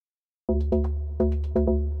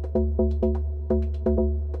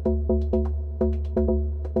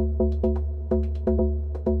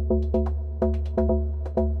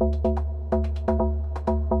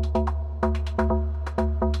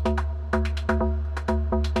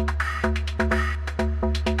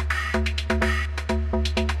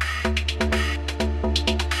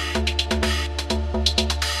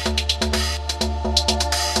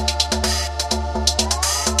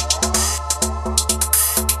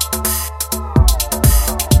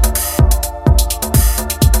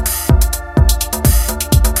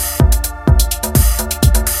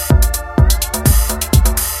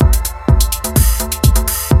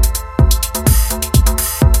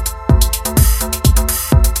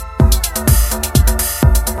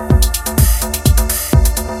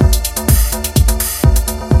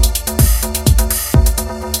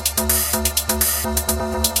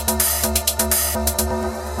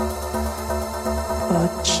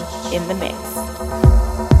Gotch in the mix.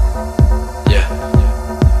 Yeah.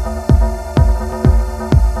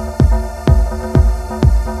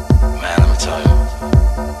 Man, let me tell you.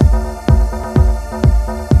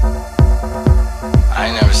 I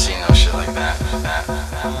ain't never seen no shit like that.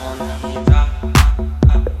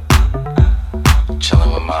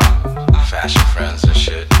 Chilling with my fashion friends and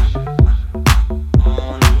shit.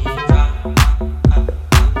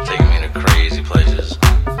 Taking me to crazy places.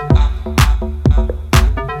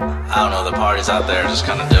 I don't know, the parties out there are just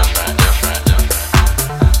kind of different.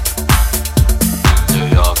 New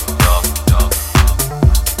York.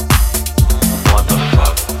 What the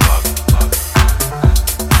fuck?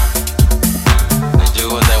 They do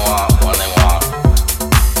what they want, when they want,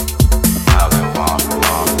 how they want.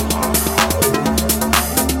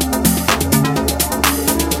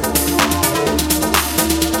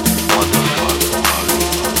 What the fuck?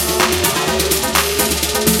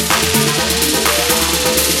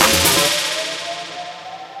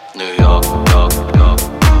 New York.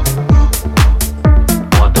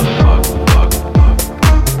 What the fuck?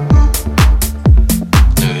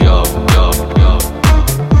 New York.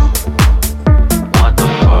 What the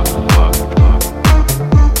fuck?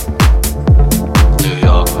 New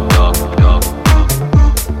York.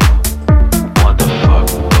 What the fuck?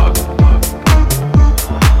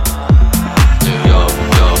 New York.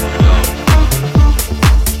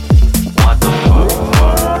 What the fuck?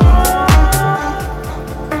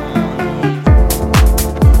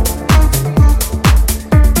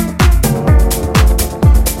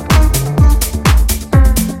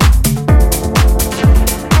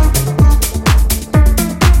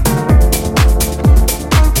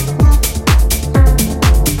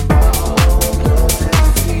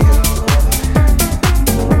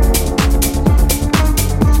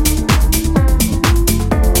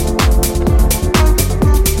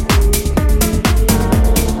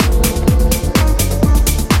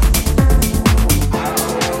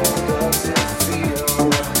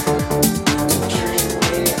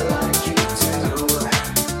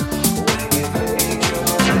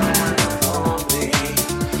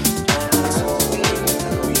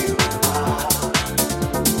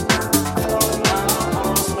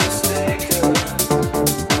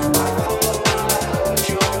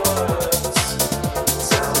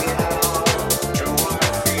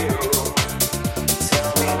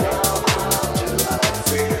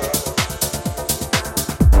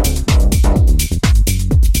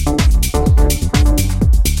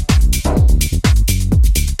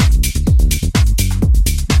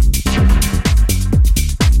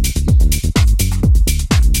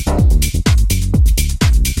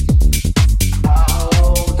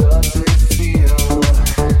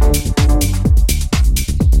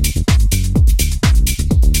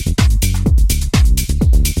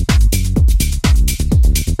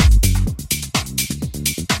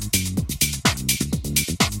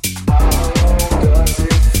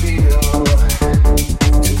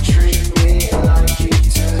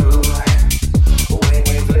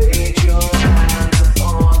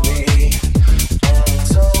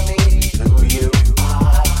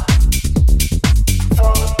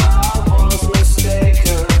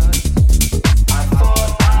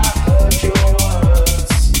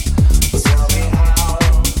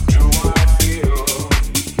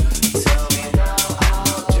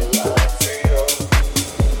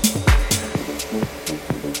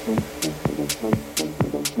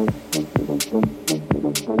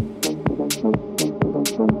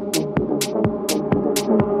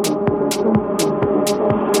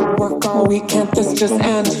 Work all weekend, this just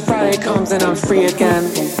ends. Friday comes and I'm free again.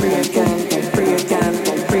 Free again, free again,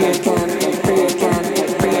 free again, free again, free again,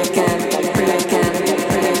 free again, free again,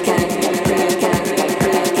 free again, free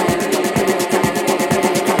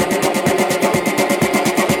again.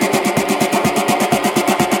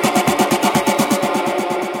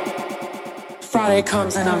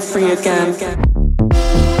 comes and I'm free again.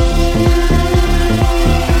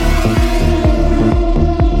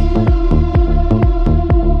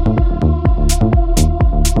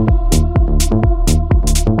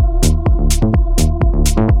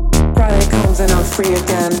 Friday comes and I'm free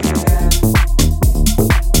again.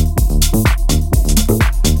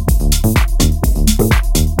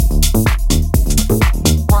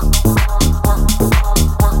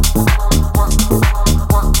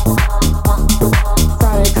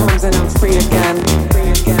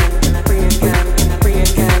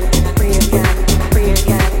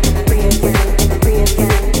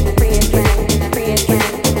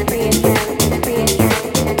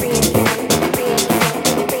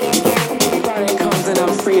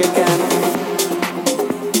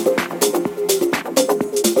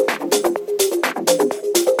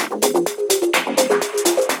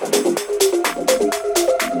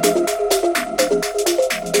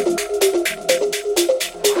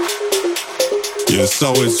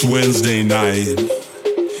 So it's Wednesday night,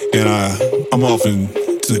 and I'm off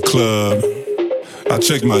into the club. I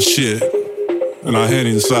check my shit, and I head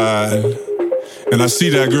inside, and I see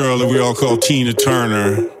that girl that we all call Tina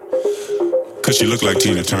Turner, because she looked like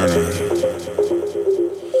Tina Turner.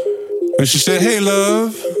 And she said, "Hey,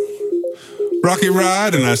 love, Rocket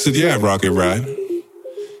Ride?" And I said, "Yeah, Rocket Ride."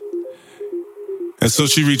 And so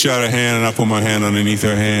she reached out her hand, and I put my hand underneath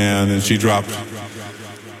her hand, and she dropped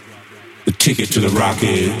the ticket to the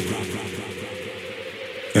rocket,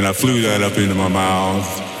 and I flew that up into my mouth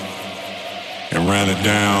and ran it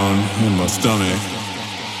down in my stomach.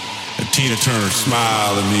 And Tina Turner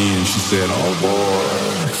smiled at me and she said, "Oh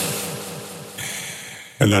boy."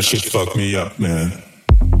 And that shit fucked me up, man.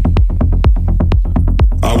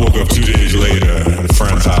 I woke up 2 days later at a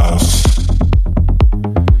friend's house.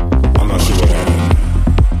 I'm not sure what happened.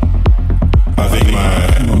 I think my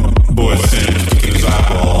boy Sam took his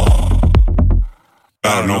eyeball.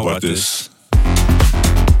 I don't know about this.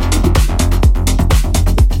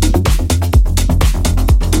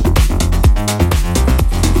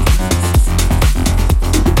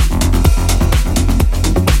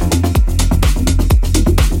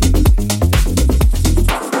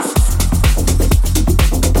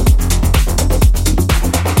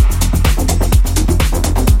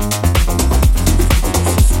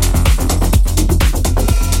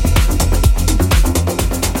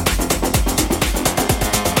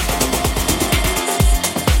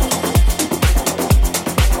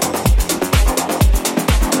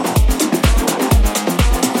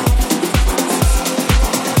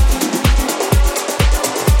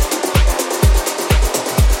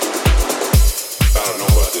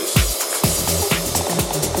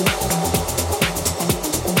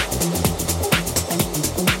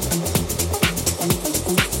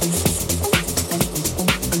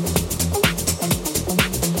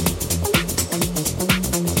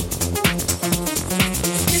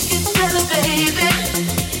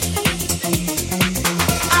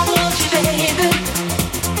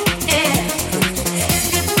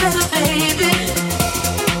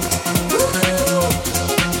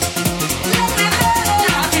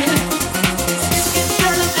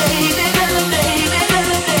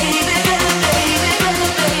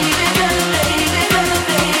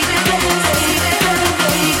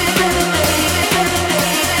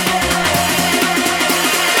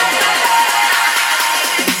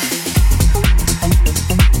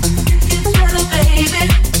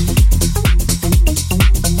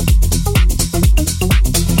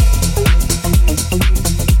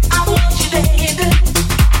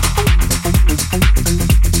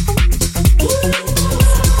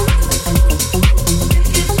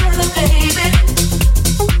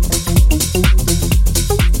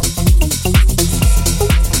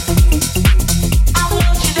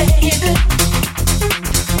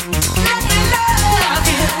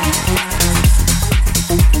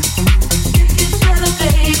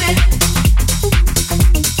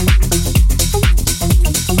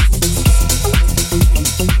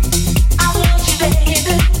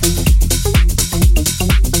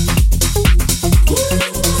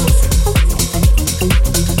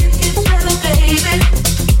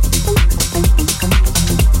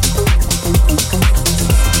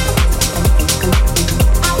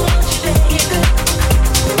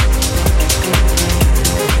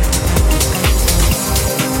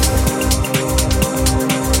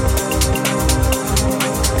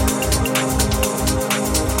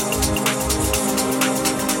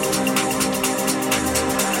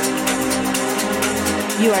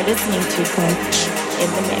 You are listening to Gotch in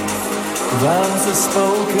the mix. Vows are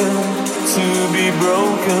spoken to be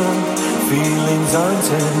broken. Feelings are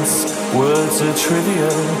intense. Words are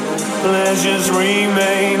trivial, pleasures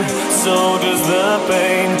remain, so does the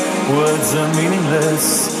pain. Words are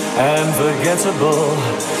meaningless and forgettable.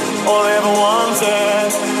 All I ever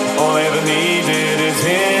wanted, all I ever needed is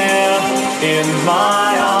here in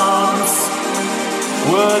my arms.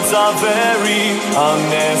 Words are very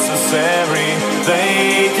unnecessary,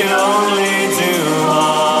 they can only do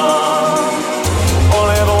harm. All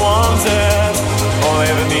I ever wanted, all I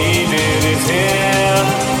ever needed is here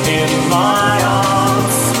in my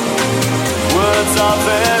arms. Words are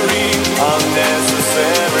very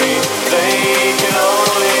unnecessary, they can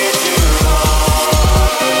only do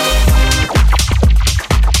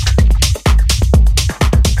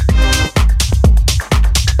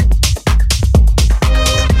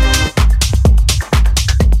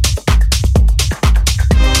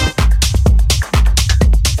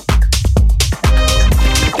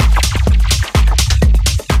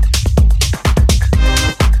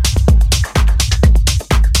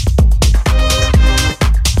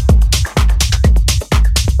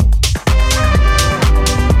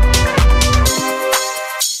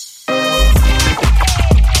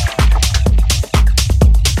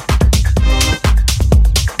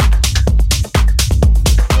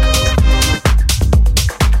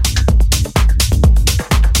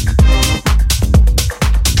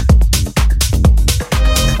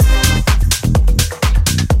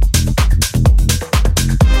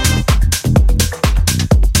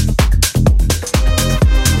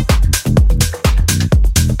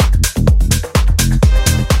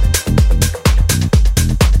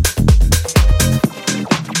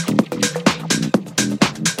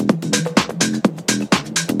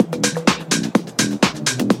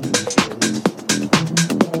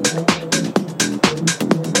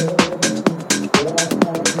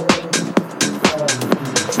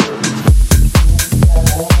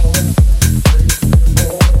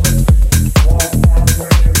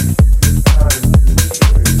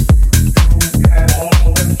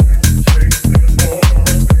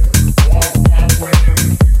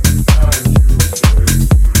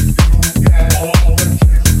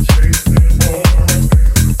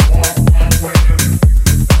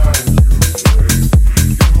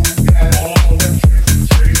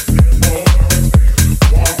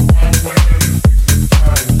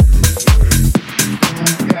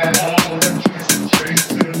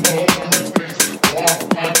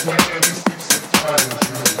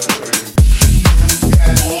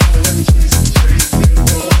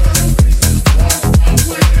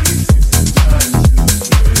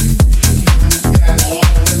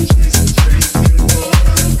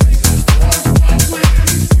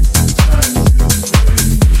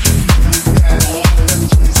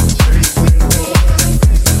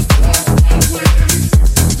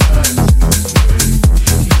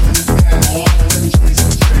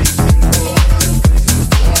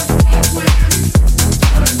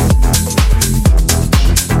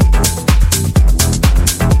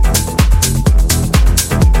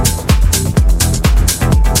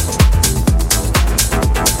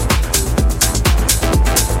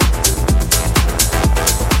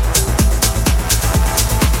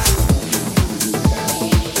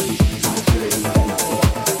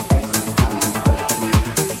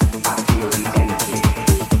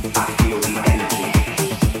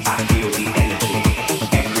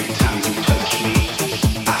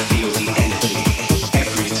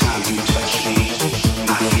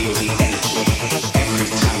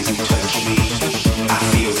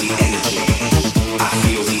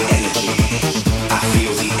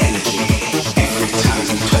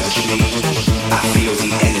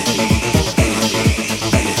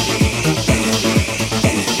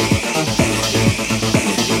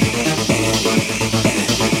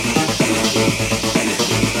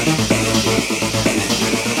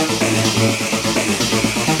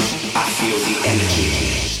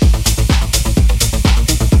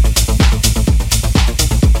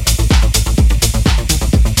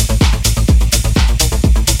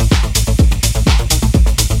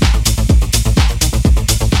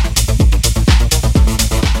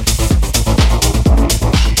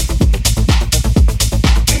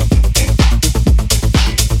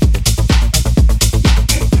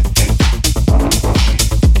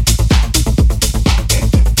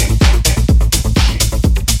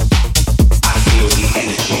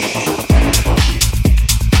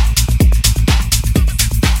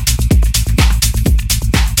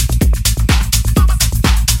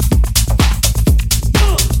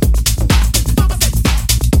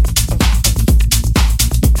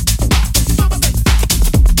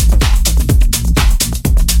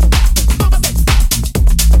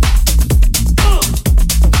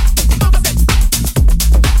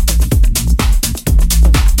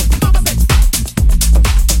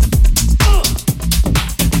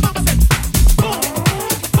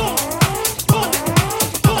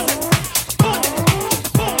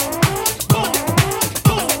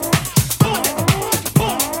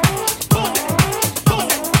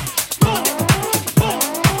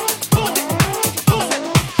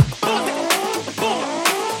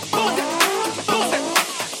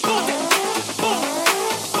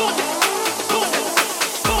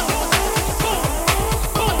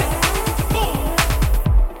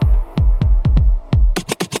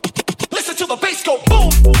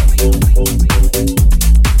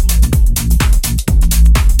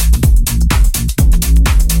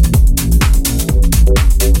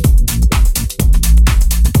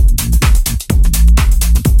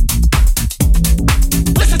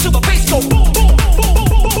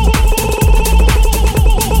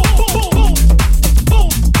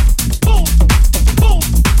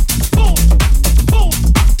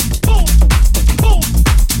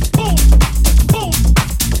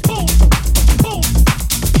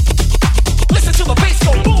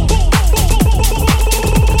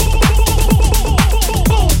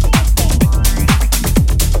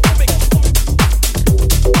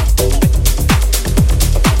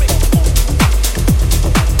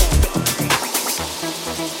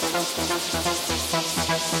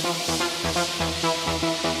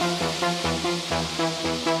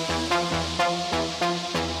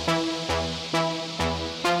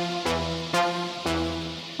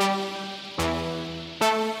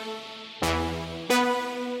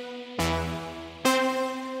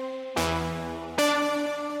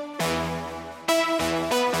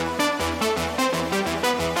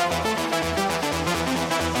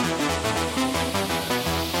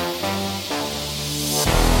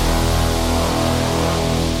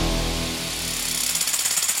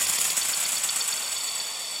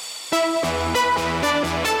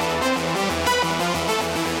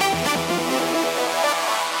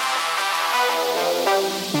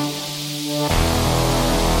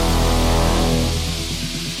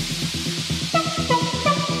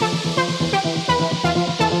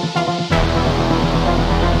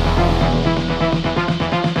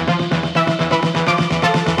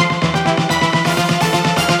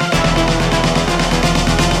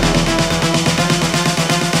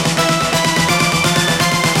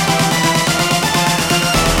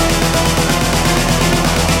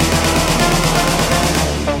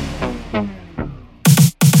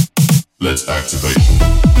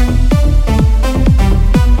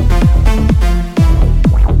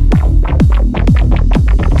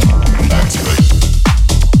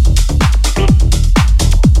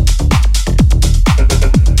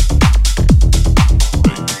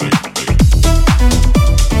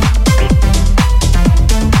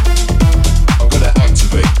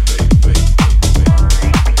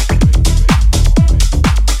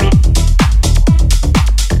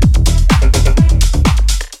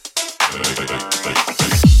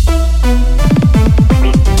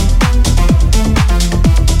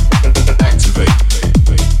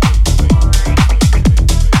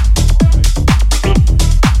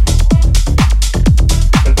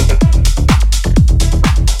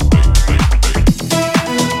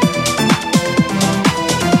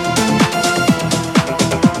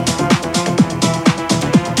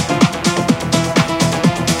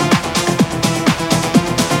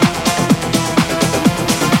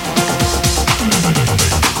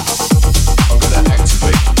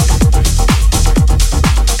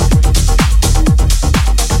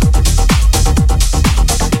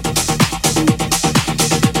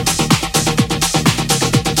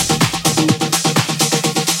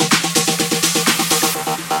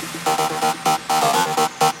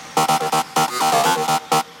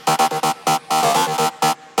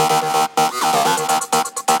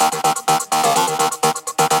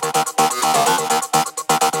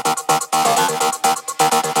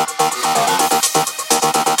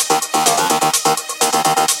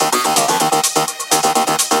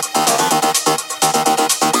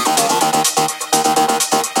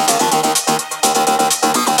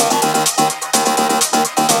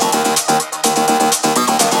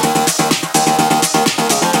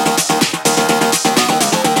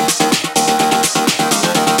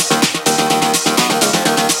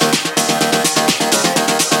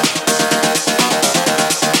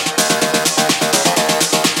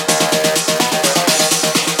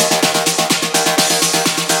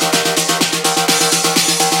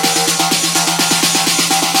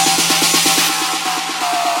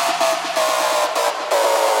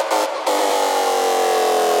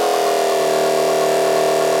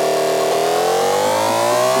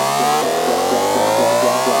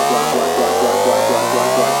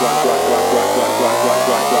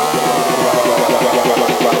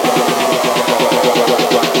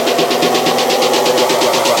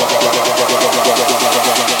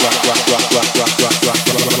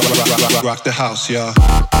the house, y'all.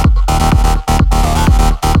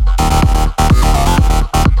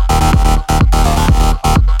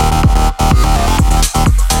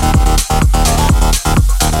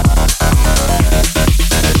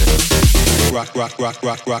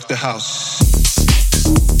 Rock the house.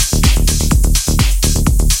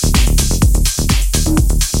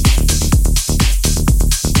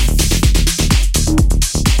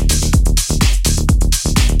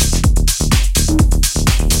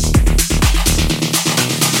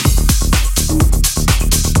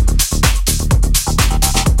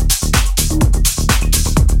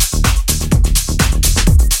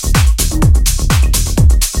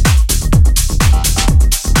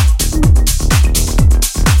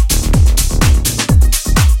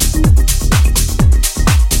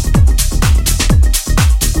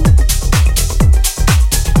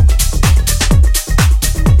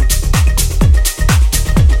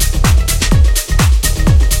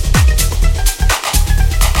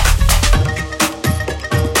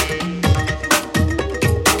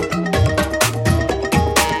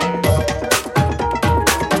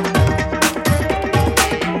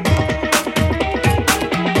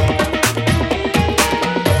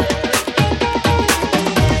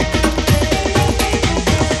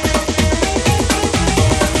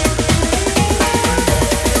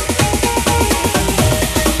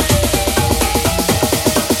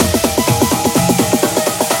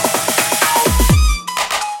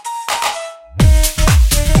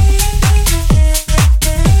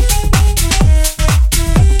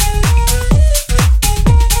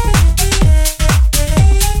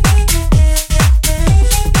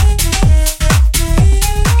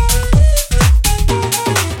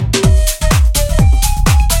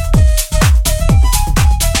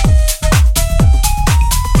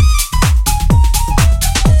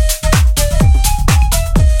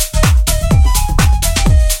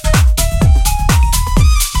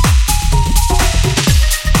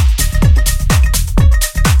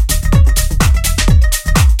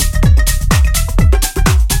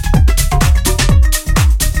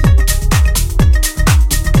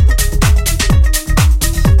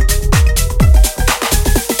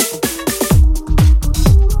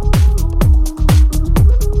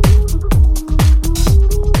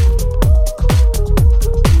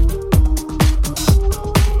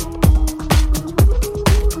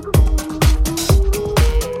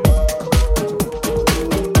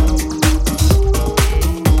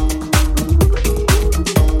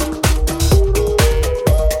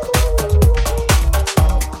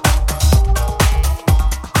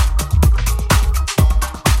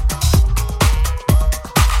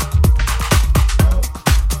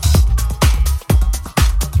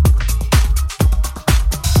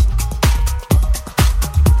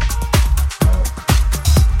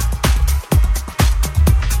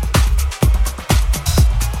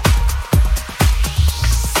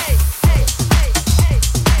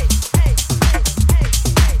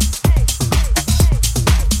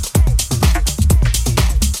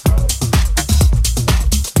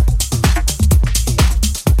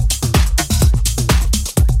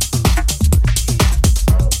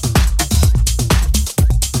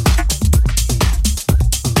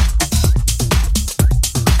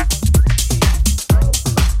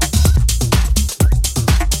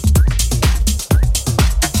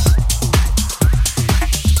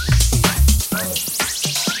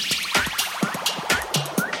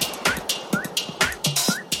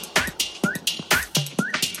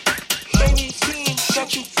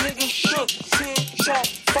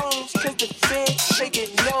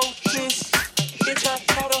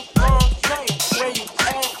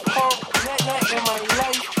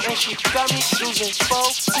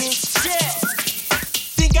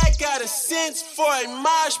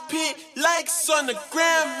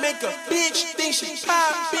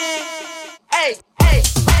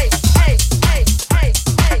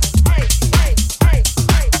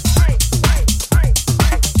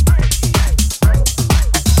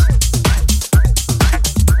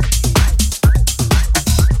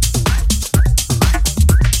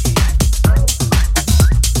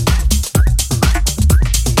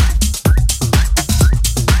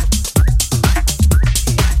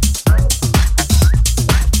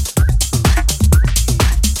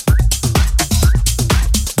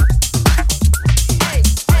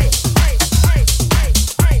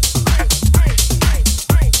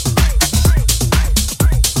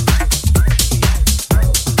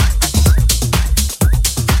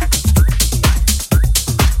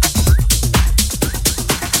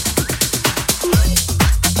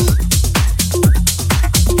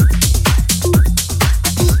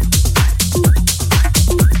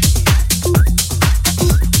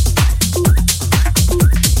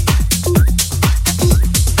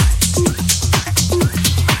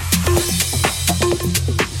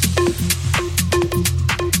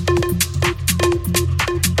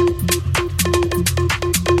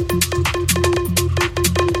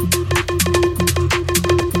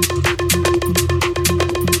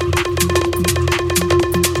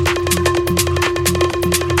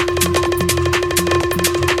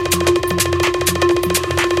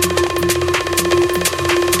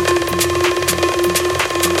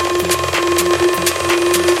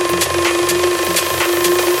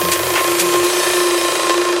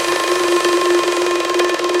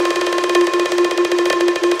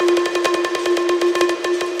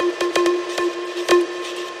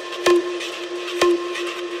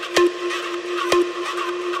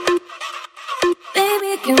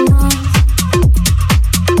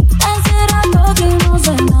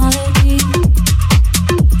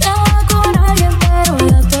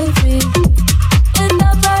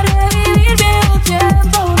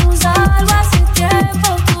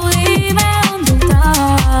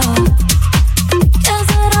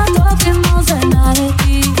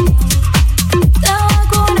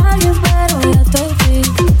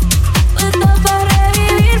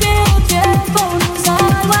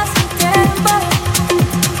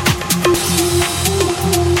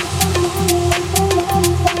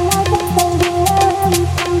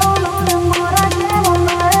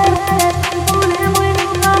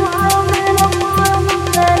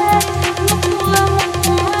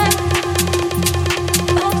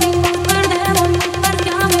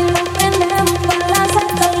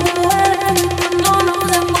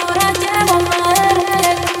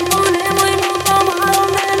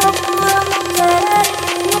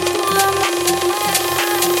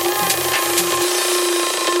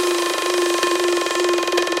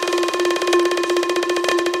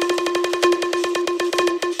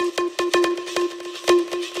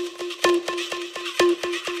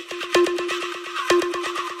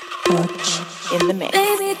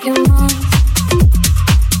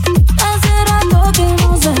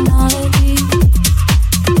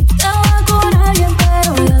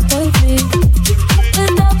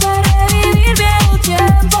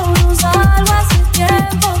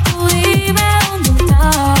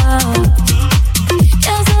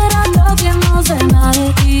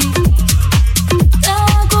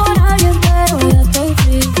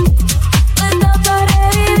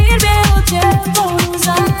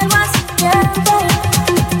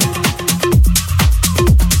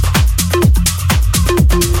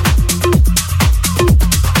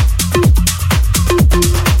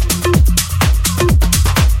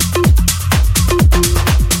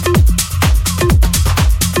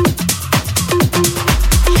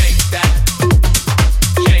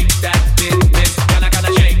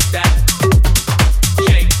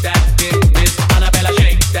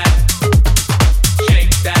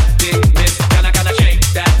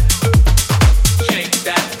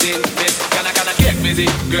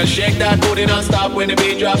 when the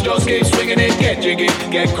beat drops, just keep swinging it. Get jiggy,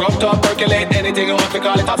 get crunked up, percolate. Anything you want to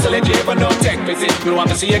call it, oscillate. But no tech visit. We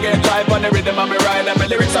want to see you get live on the rhythm of me ride. And my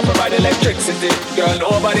lyrics I provide electricity. Girl,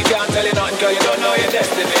 nobody can tell you nothing, cause you don't know your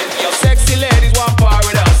destiny. Your sexy ladies want par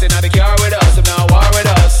with us. They not the car with us, they not war with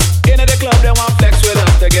us. Into the club, they want flex with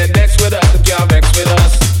us. They get next with us, they can't vex with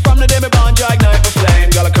us. From the day me born, I ignite my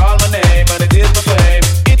flame. Girl, I call my name and it is my fame.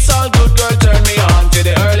 It's all good, girl, turn me on to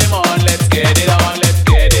the early morn. Let's get it on, let's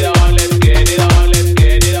get it on, let's get it on, let's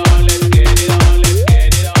get it on, let's get it on, let's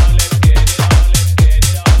get it on, let's get it on, let's get it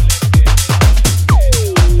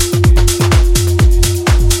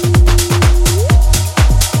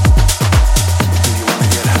on,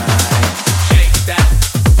 let's get it on.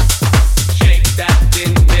 Shake that,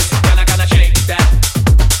 didn't miss. Gonna shake that,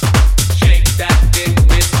 didn't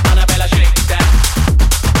miss. Annabella, shake that,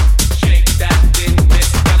 didn't miss. Gonna shake that, didn't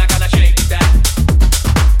miss. Gonna shake that.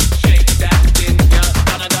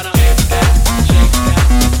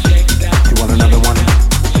 You want another one?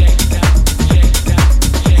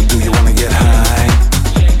 Do you wanna get high?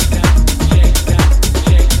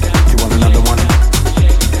 You want another one?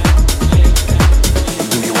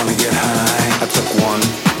 Do you wanna get high? I took one,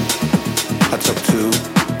 I took two,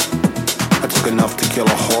 I took enough to kill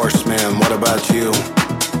a horse, man. What about you?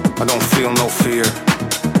 I don't feel no fear,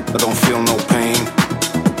 I don't feel no pain.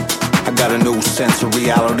 I got a new sense of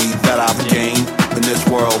reality that I've gained in this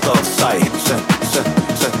world of sight.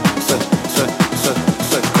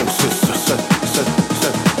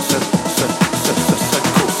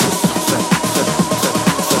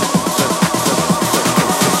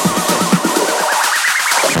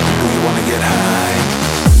 Do you wanna get high?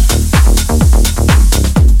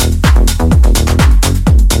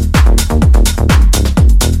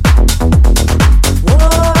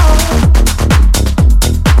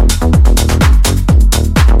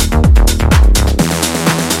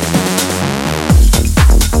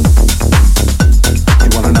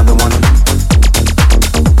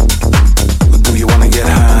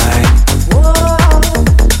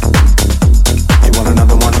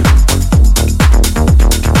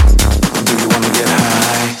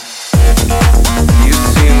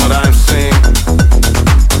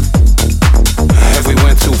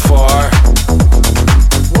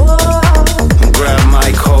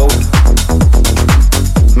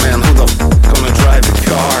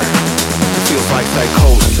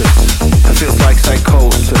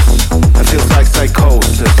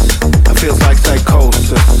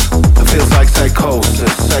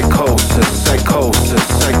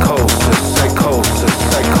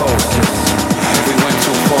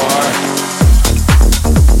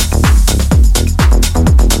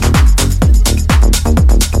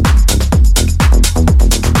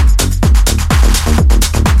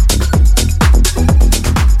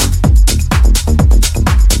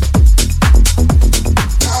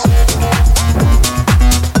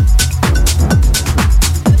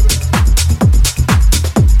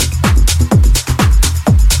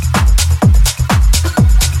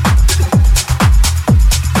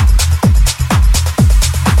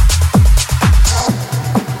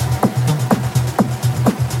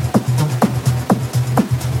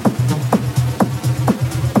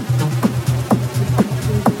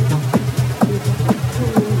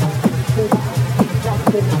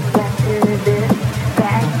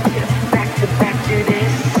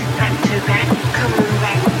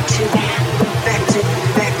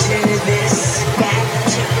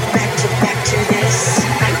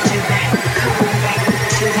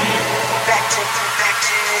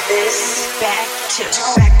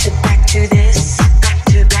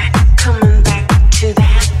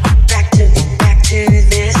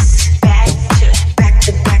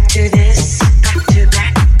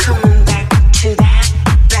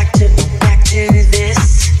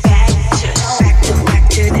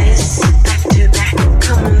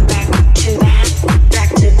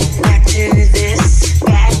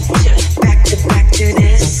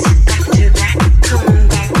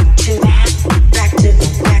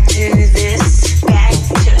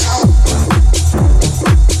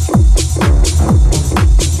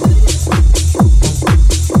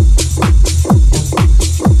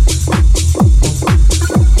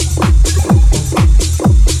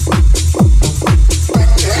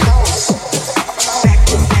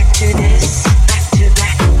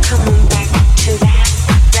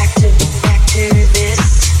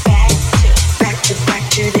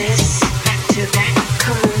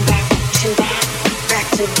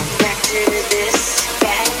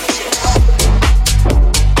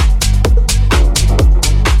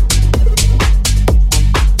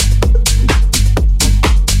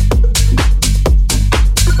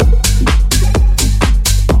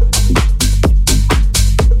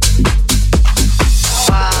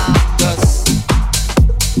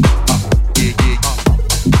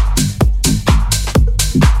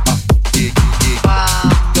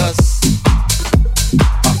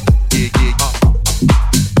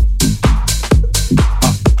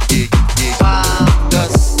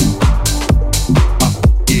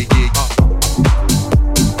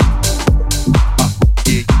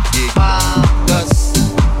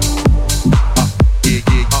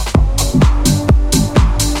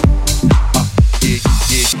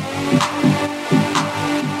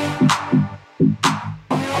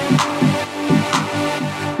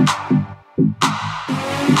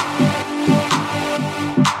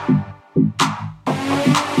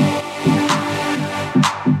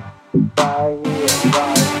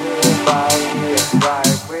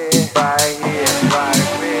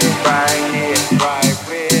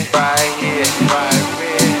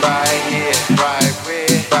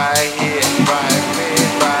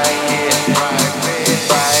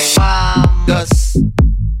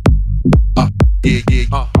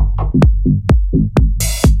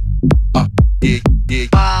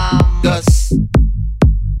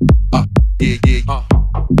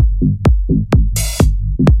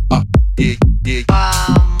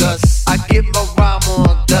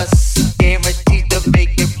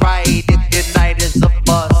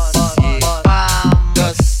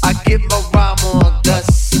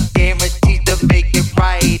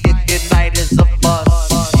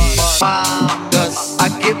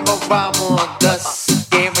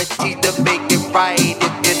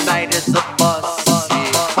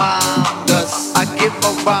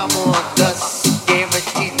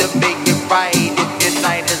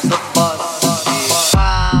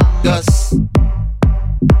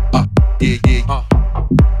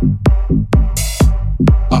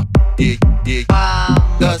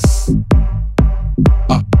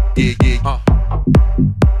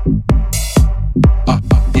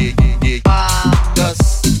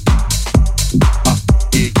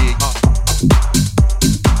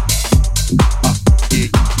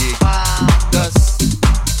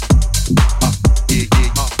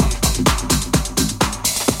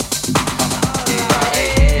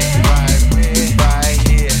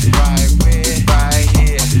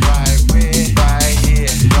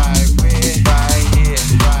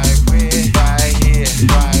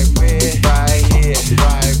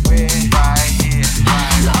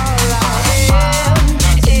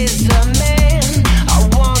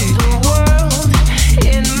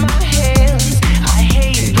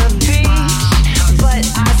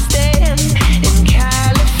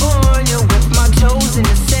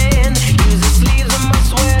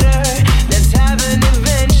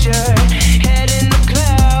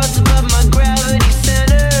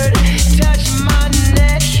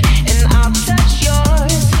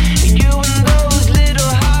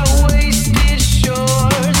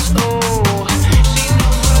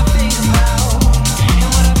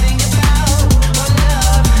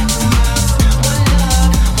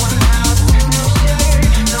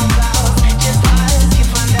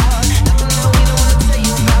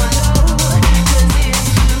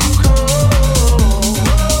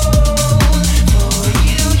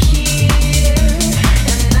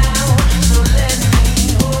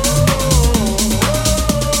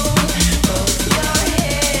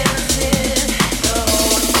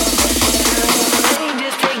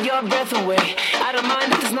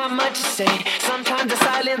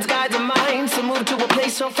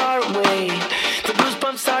 so far away. The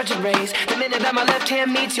goosebumps start to race the minute that my left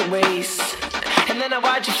hand meets your waist. And then I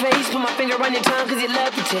watch your face, put my finger on your tongue cause you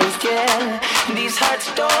love the taste, yeah. These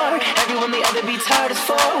hearts adore everyone the other beats hard as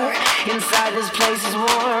for. Inside this place is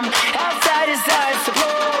warm, outside is ice to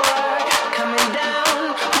pour. Coming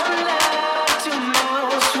down, one love, two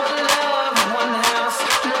mouths, one love, one house.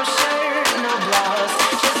 No shirt, no blouse,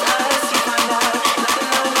 just us, you find out.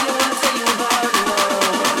 Nothing I really wanna tell you about, no,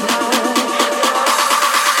 no, no.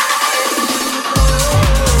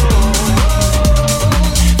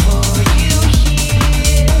 For you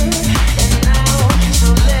here and now, so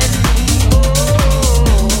let me hold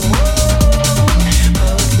your hands in those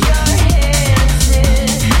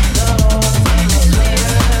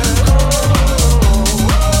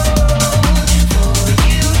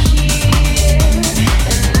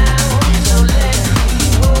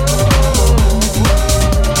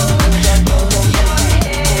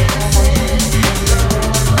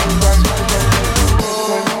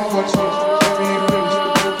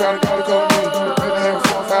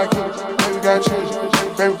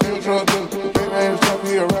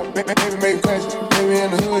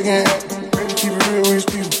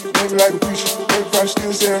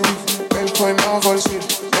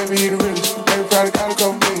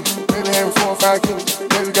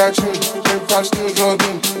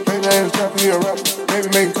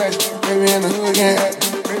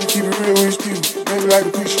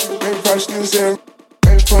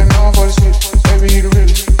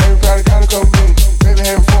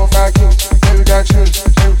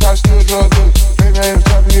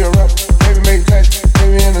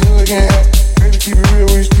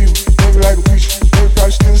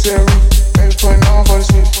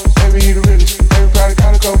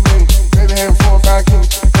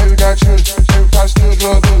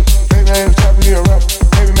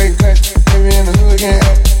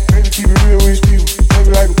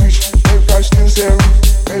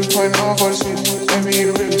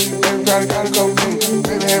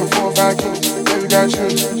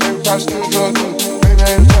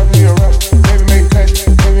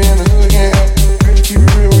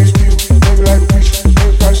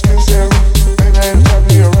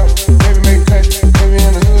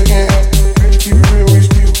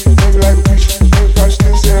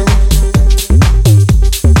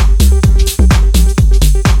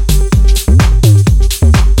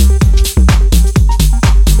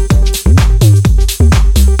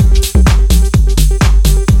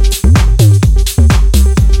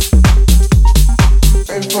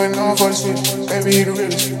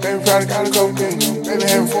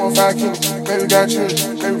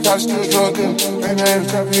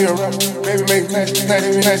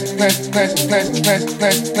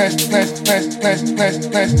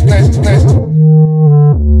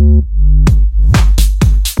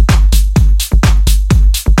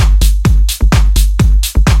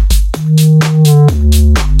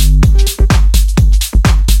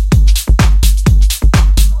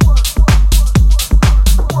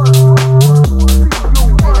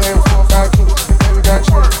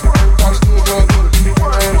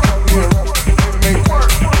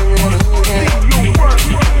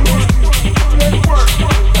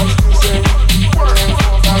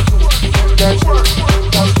Gotcha.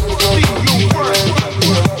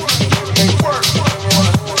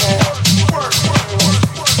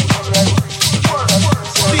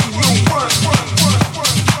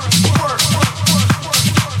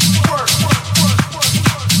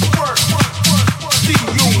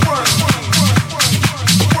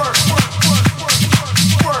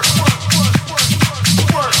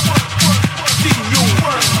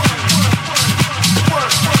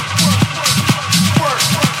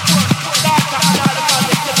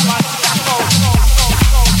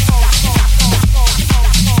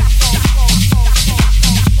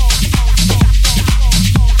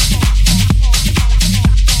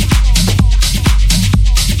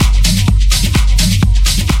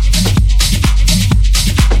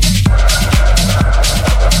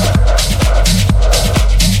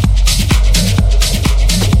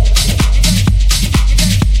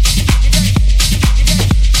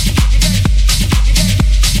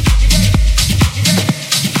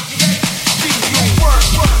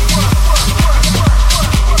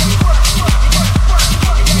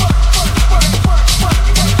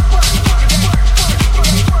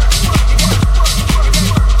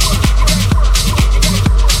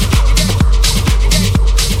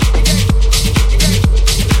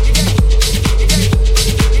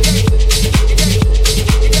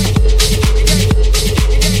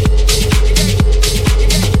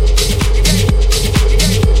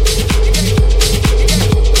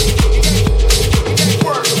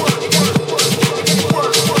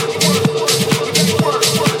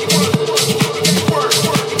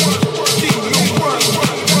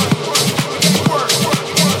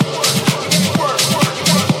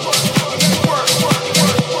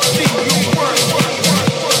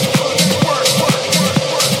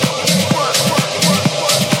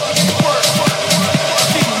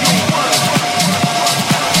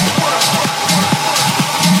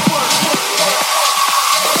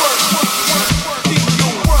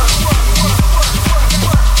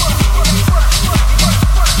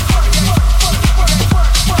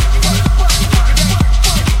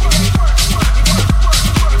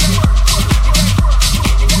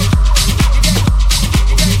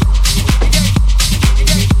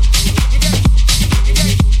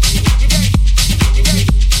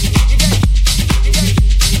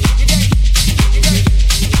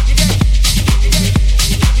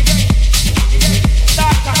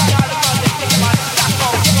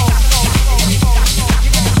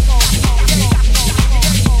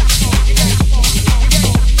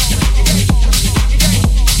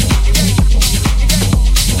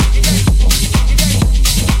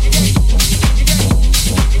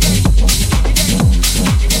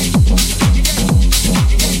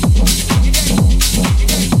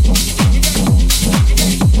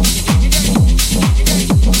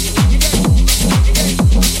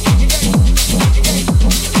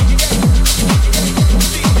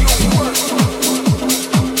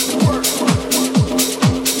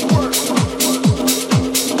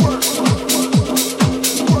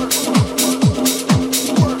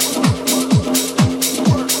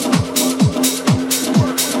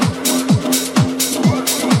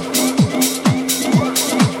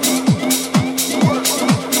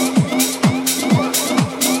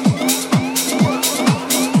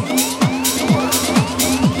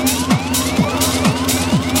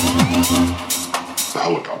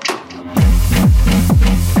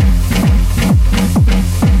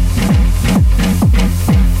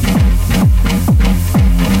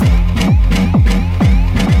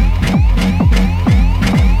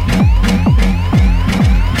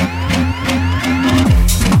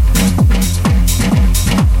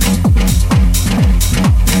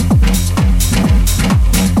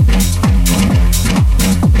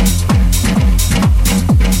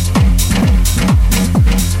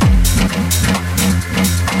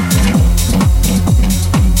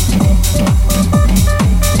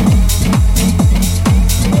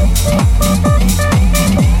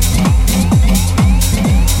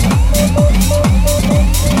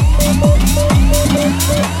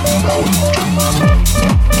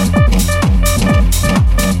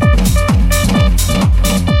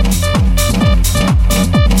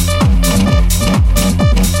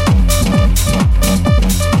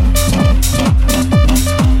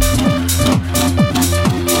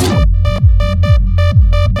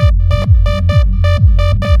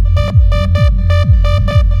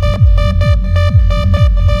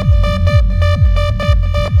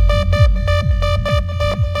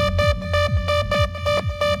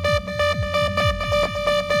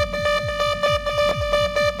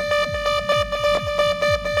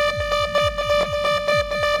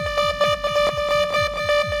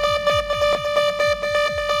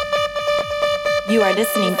 You are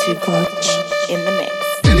listening to Gotch in the mix.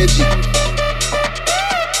 Energy.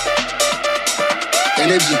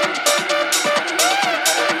 Energy.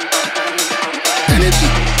 Energy.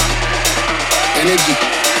 Energy.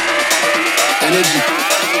 Energy.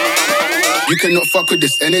 You cannot fuck with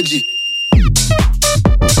this energy.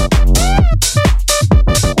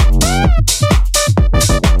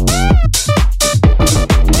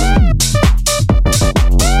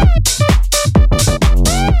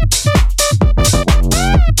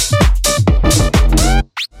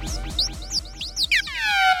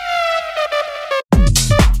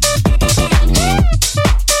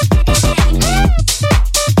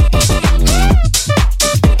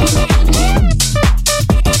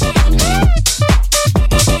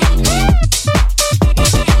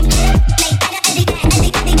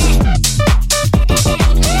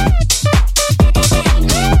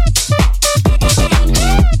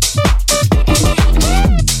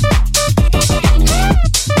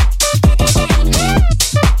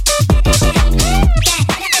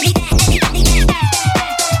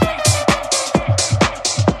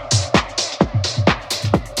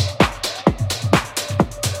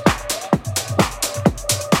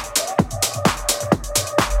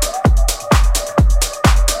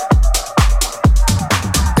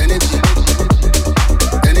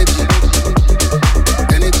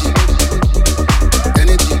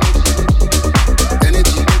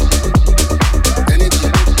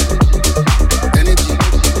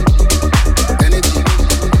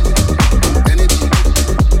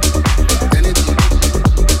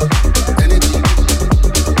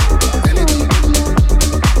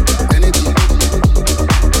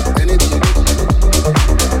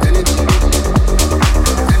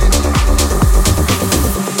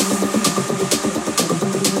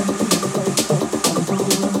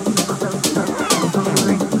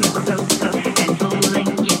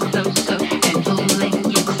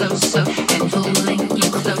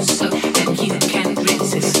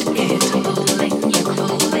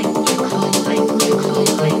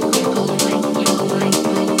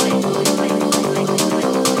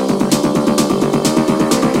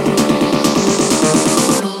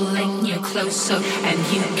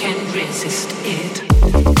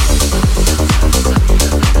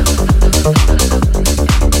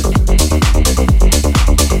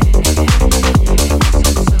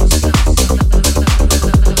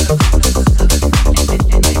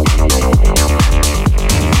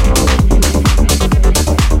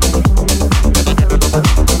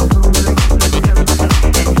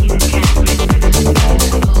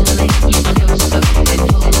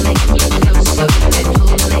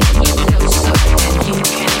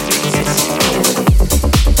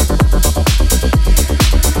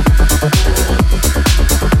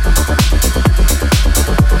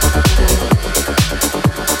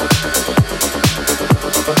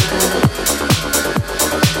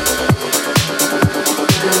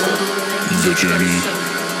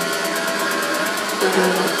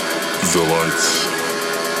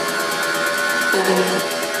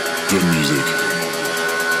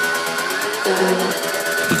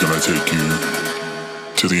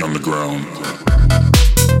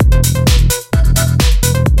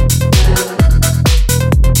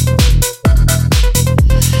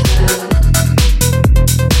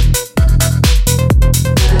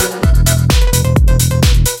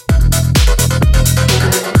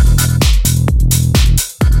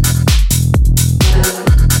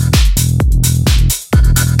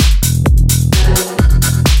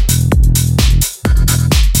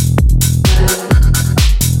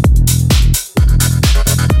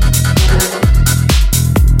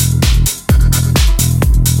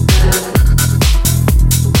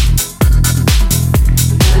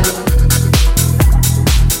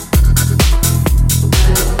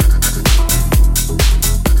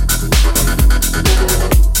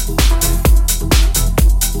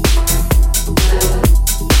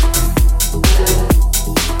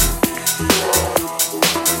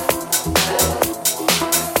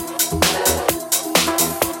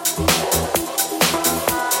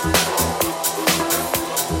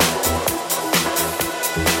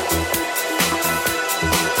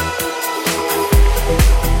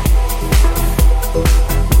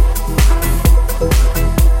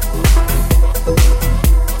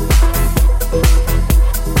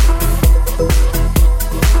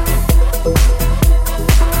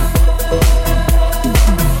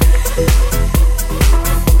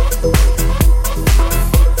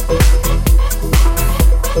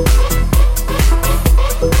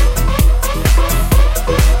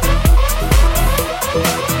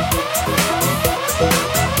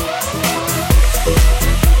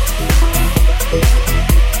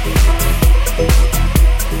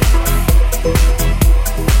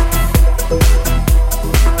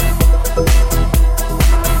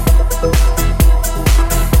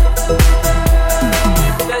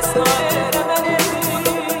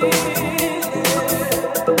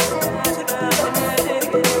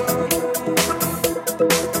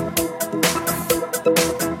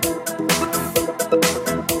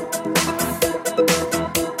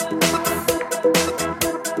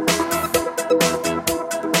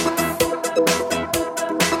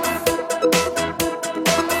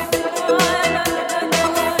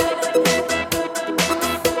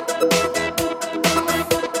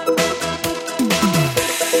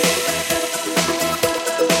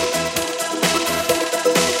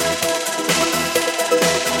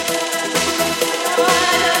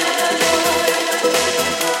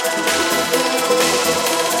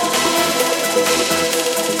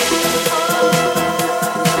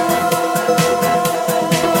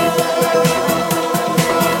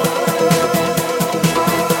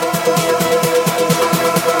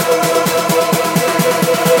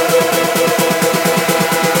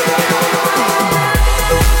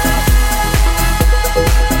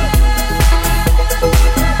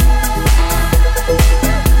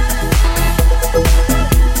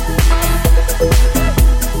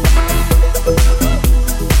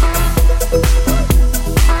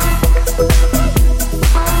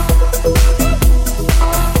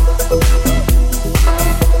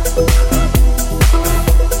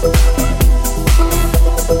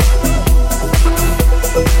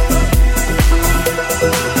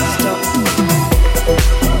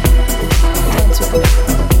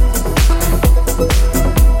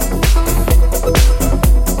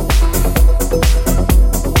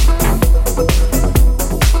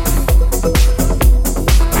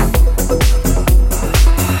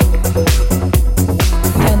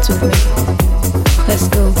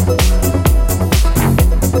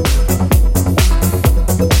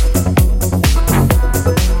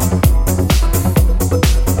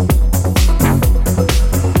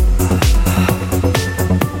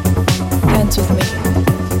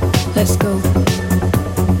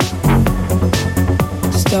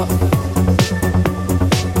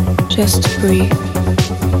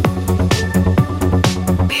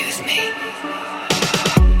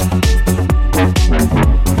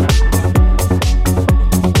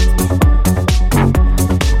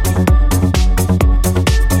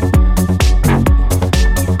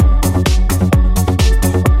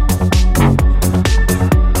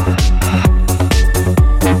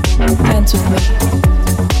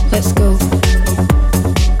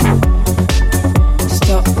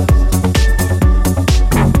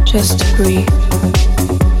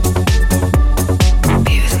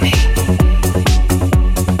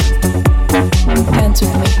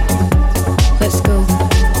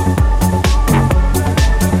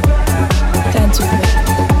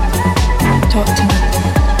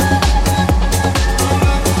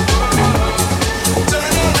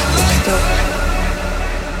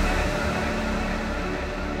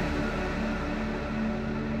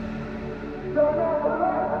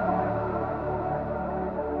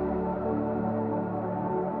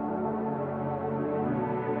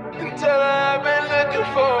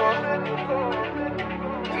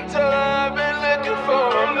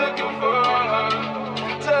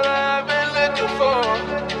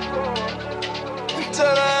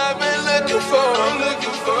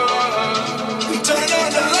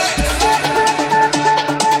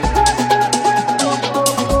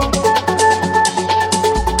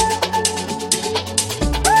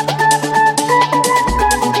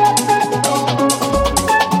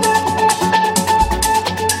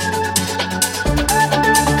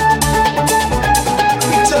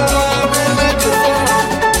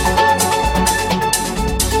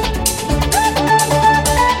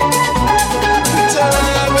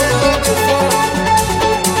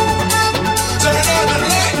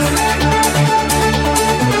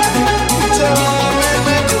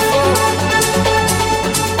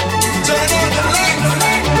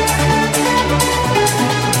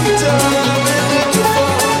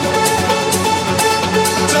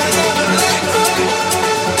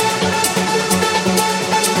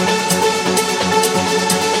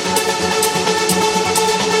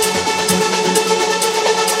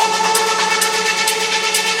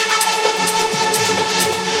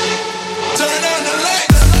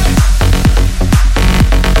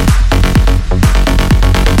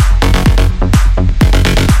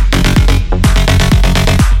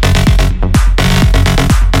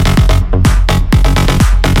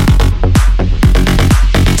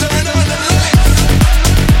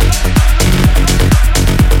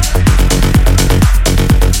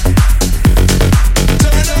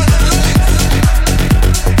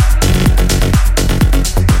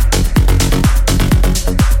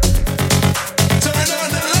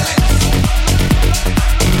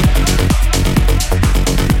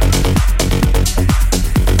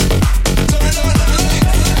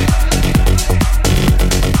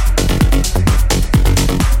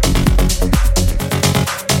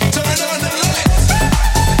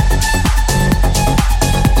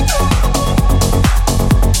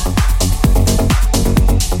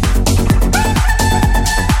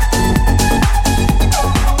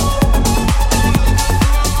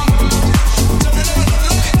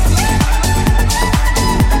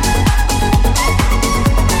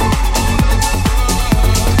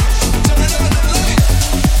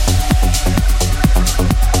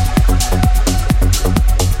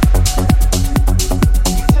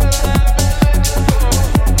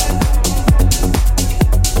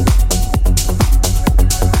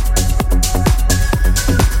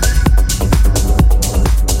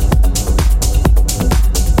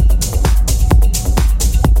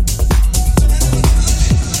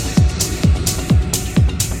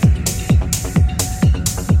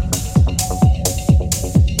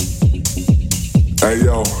 Hey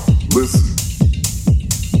yo, listen.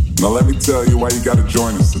 Now let me tell you why you gotta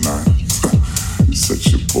join us tonight. You set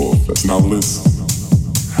your poor face. Now listen.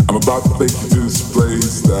 I'm about to take you to this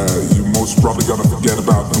place that you most probably gonna forget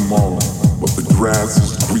about tomorrow. But the grass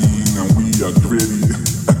is green and we are gritty.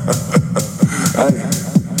 Hey,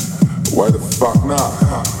 why the fuck not?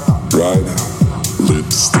 Right?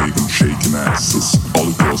 Lipstick and shaking asses. All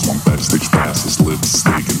the girls want backstage passes.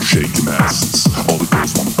 Lipstick and shaking asses. All the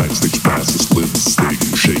girls want backstage passes. Lipstick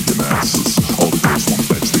and shaking asses. All the girls want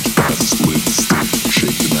backstage passes. Lipstick and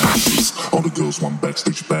shaking asses. All the girls want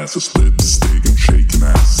backstage passes. Lipstick and shaking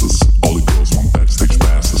asses. All the girls want backstage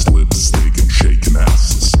passes.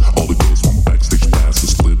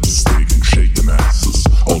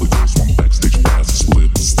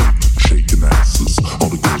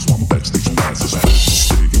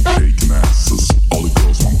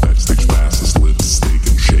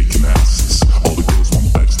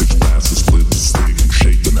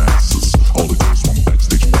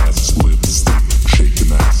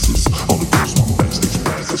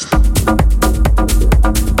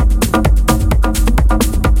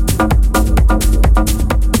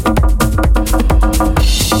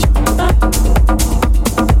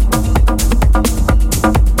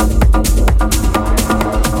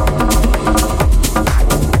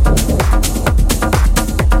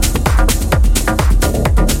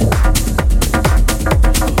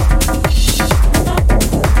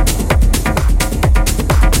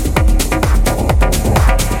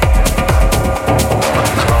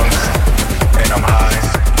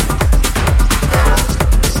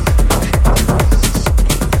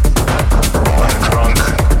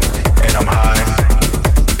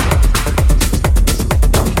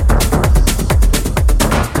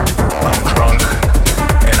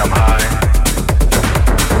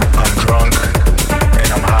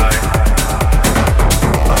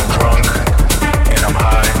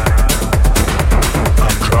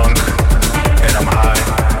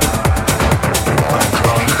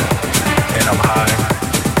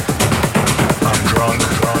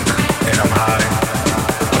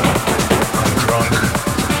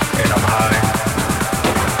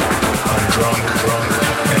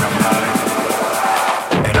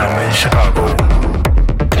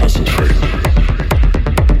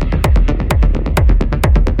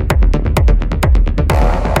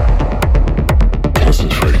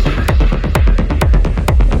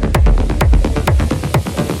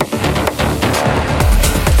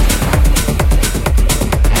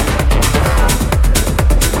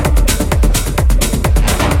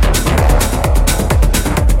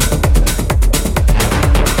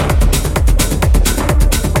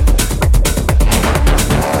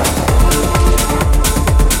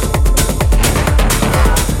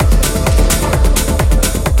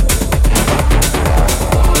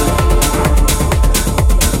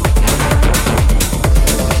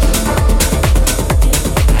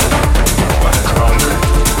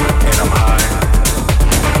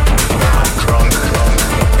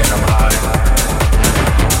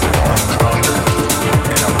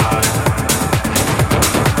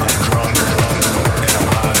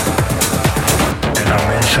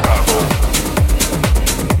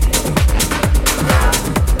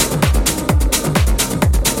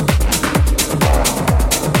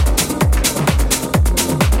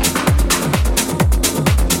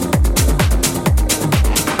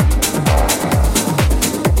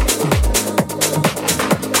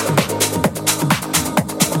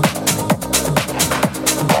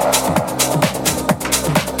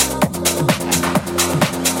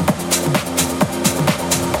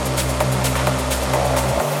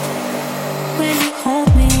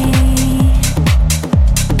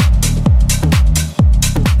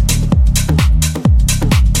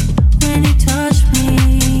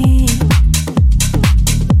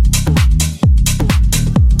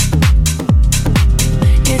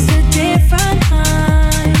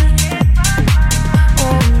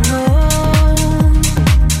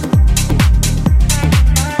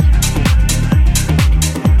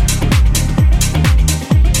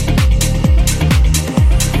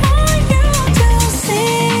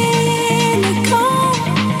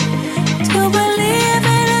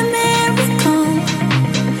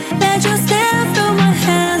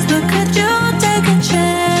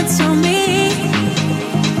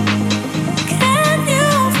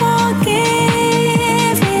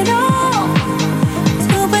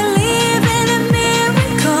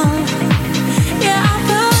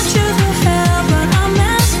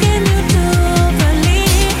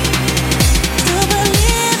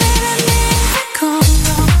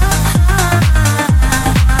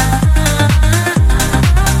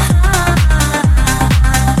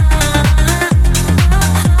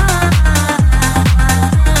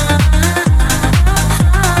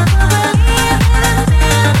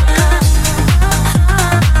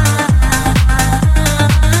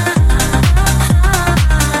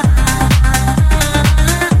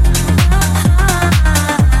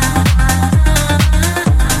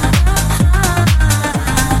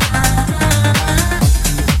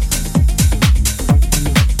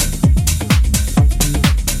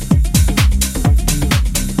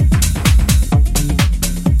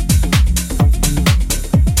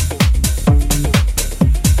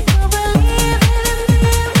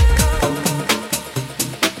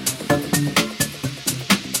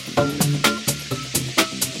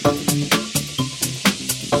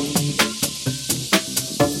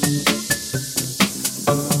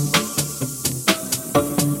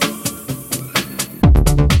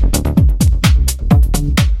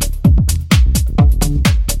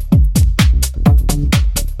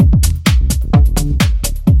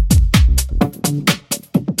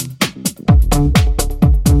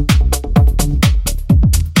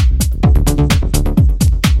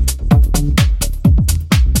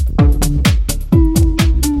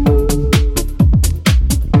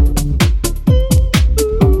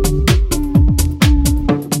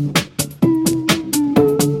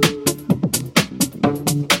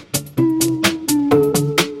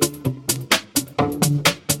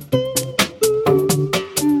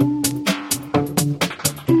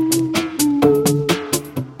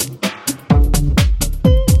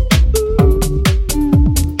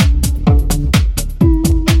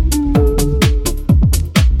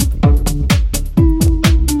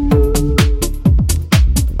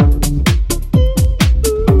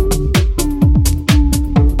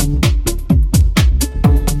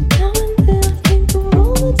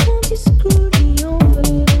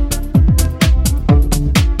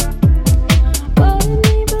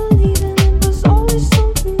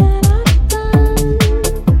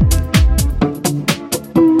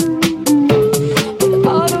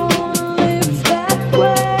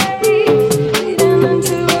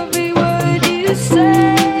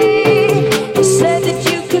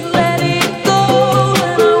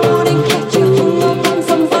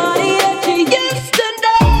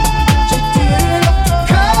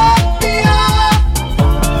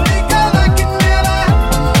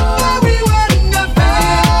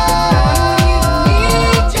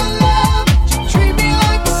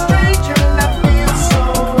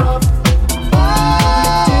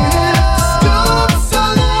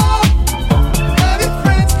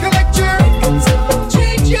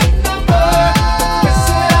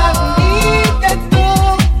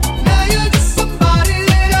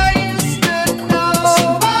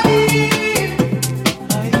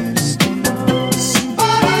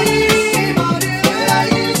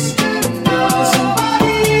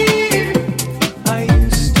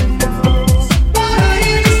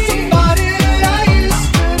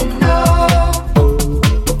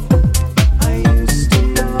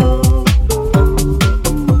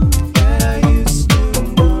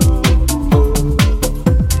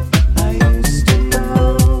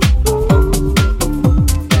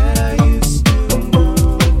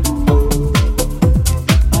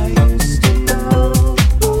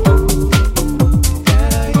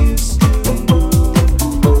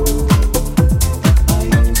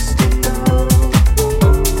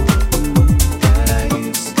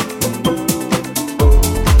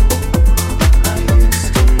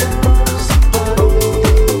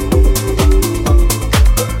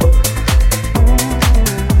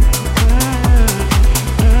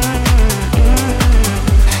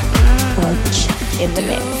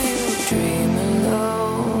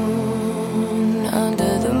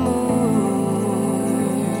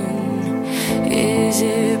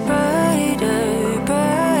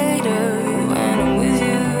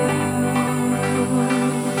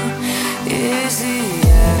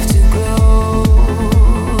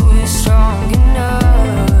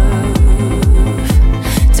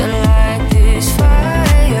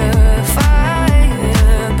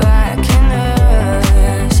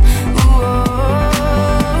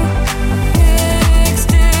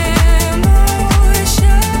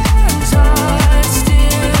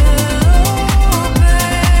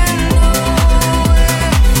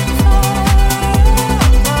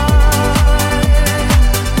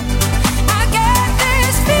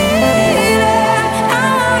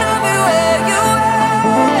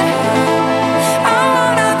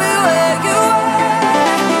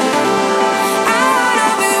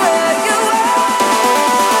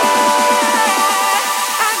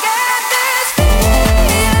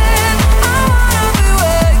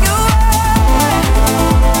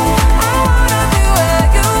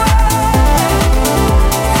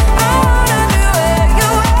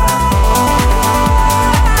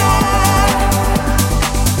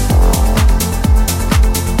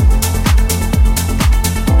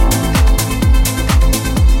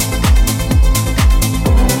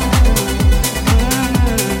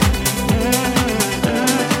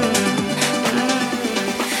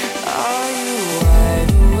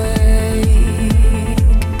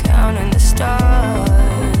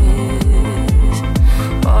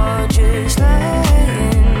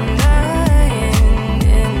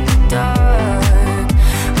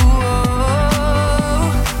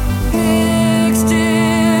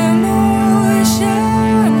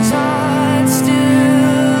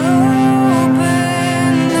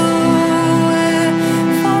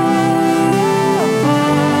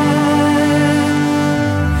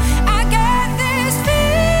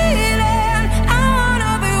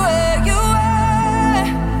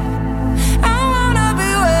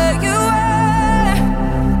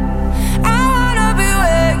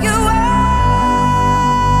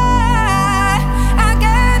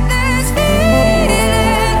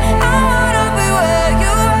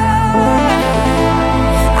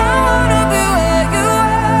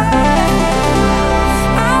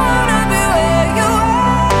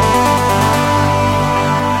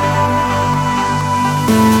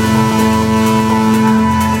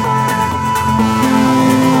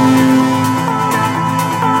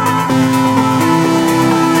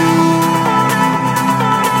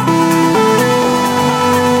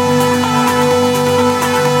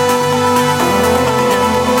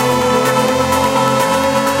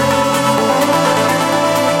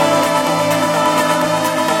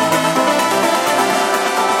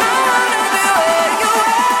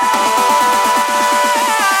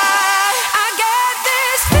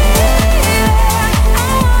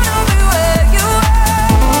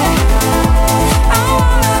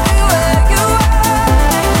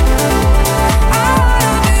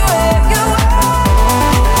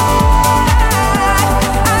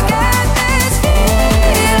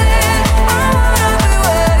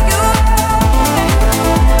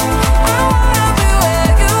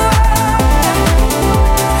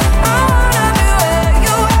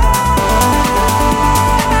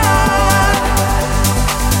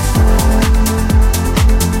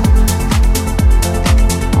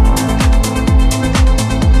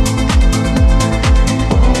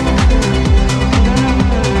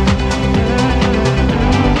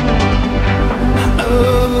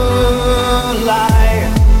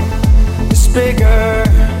 bigger.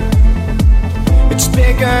 It's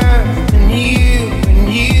bigger than you, and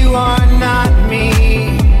you are not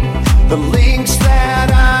me. The links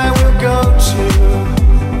that I will go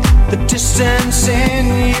to, the distance in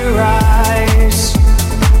your eyes.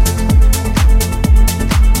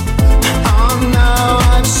 Oh no,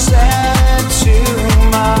 I've said too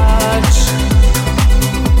much.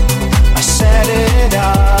 I set it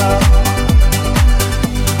up.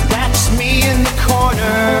 That's me in the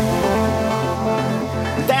corner.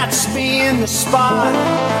 That's me in the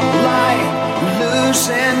spotlight,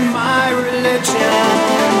 losing my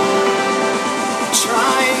religion,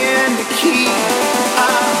 trying to keep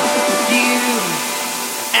up with you,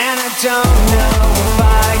 and I don't know if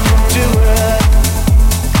I can